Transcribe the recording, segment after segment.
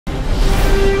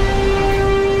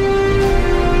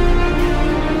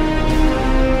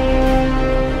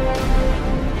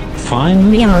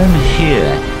Finally I'm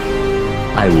here.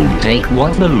 I will take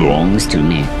what belongs to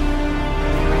me.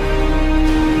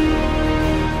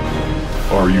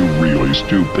 Are you really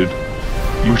stupid?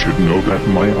 You should know that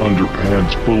my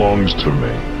underpants belongs to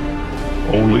me.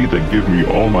 Only they give me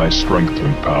all my strength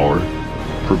and power.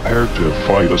 Prepare to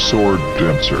fight a sword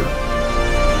dancer.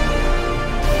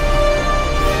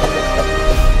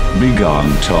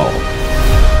 Begone, tall.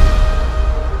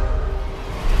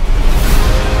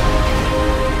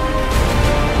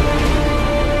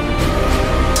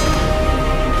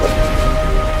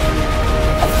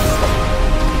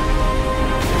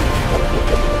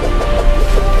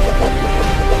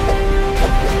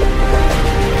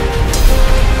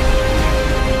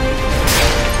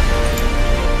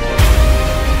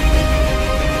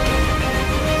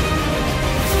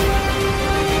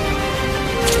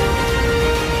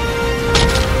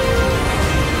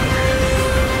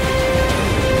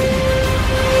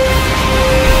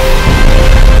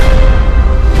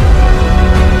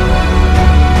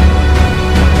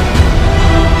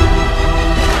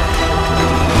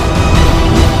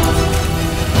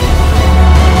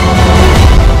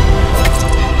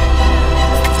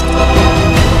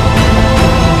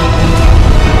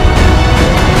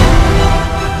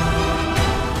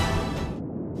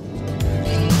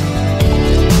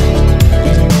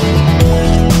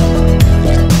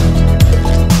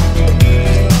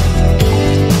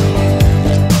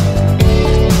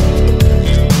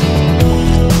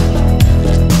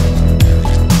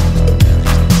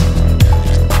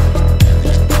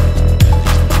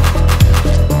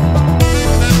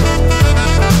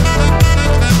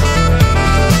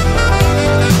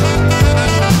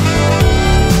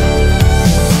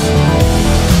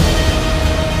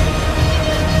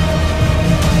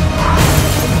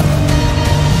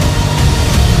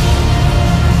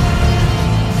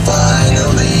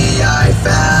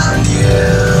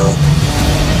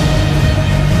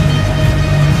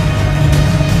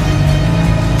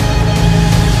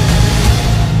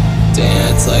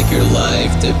 Dance like your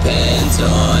life depends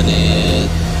on it.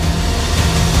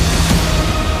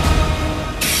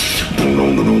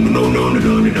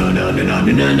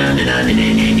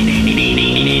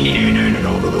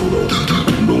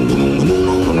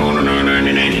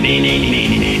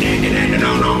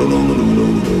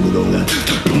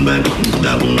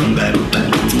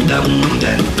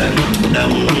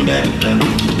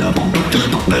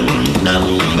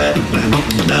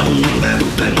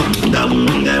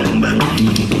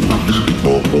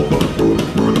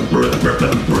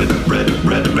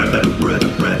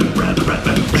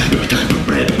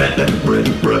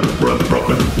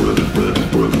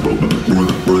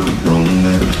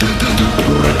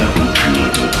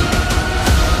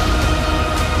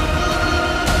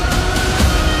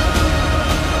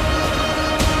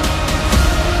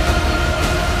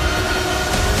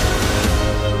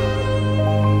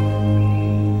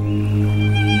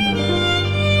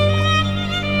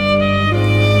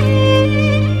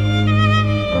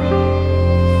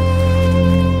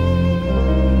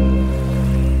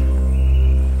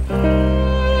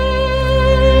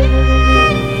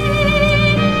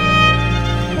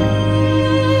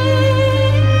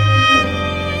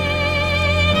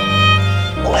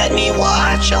 Let me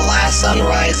watch a last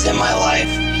sunrise in my life.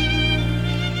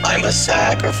 I must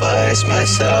sacrifice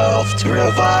myself to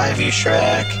revive you,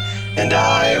 Shrek, and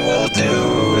I will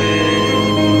do it.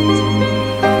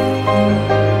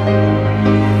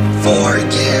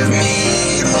 Forgive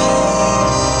me, Lord.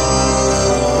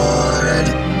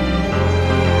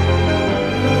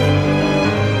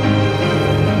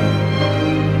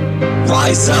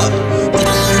 Rise up.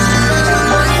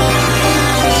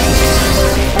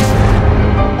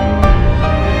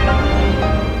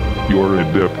 You're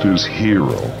Adeptus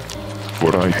hero.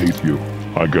 But I hate you.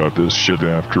 I got this shit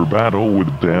after battle with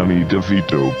Danny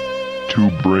DeVito to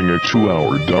bring it to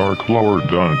our Dark Lord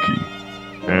Donkey.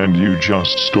 And you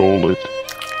just stole it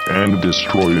and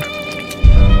destroyed it.